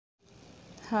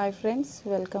Hi friends,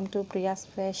 welcome to Priya's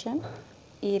fashion.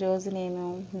 ఈరోజు నేను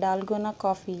dalgona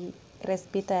coffee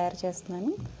recipe తయారు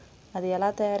చేస్తున్నాను. అది ఎలా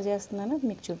తయారు చేస్తున్నానో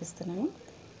మీకు చూపిస్తున్నాను.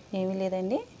 ఏమీ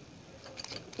లేదండి,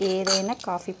 ఏదైనా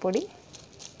కాఫీ పొడి,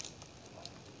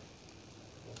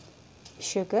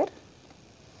 షుగర్,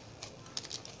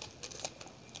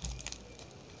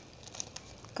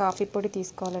 కాఫీ పొడి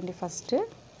తీసుకోవాలండి. ఫస్ట్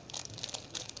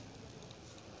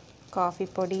కాఫీ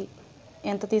పొడి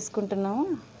ఎంత తీసుకుంటున్నామో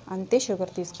అంతే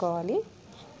షుగర్ తీసుకోవాలి,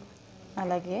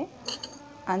 అలాగే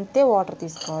అంతే వాటర్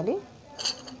తీసుకోవాలి.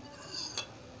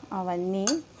 అవన్నీ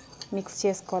మిక్స్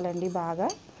చేసుకోవాలండి బాగా.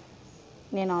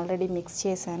 నేను ఆల్రెడీ మిక్స్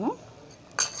చేశాను.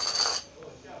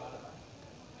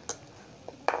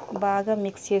 బాగా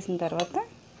మిక్స్ చేసిన తర్వాత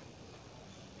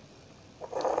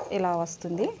ఇలా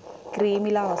వస్తుంది,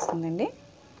 క్రీమీలా వస్తుందండి.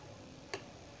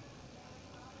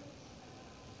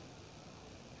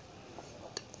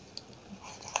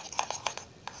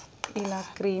 ఇలా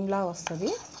క్రీమ్లా వస్తుంది.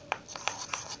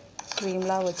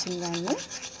 క్రీమ్లా వచ్చిన దాన్ని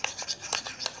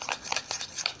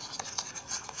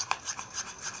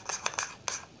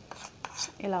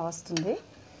ఇలా వస్తుంది.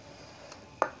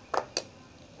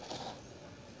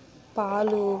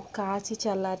 పాలు కాచి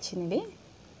చల్లార్చినవి,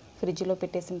 ఫ్రిడ్జ్లో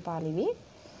పెట్టేసిన పాలు ఇవి.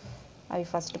 అవి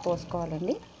ఫస్ట్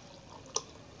పోసుకోవాలండి.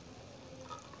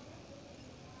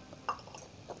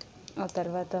 ఆ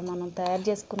తర్వాత మనం తయారు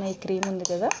చేసుకున్న ఈ క్రీమ్ ఉంది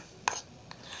కదా,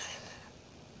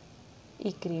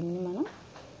 ఈ క్రీమ్ని మనం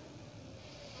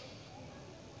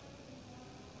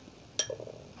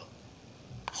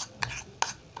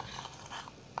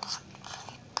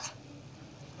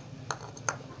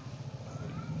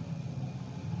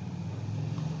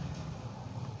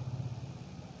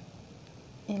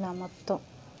ఇలా మొత్తం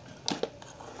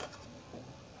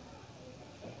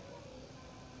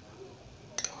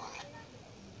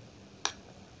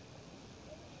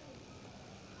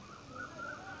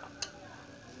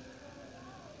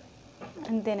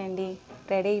అంతేనండి,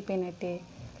 రెడీ అయిపోయినట్టే.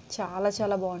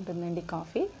 చాలా బాగుంటుందండి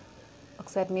కాఫీ.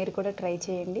 ఒకసారి మీరు కూడా ట్రై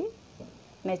చేయండి.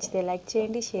 నచ్చితే లైక్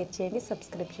చేయండి, షేర్ చేయండి,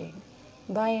 సబ్స్క్రైబ్ చేయండి.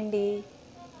 బాయ్ అండి.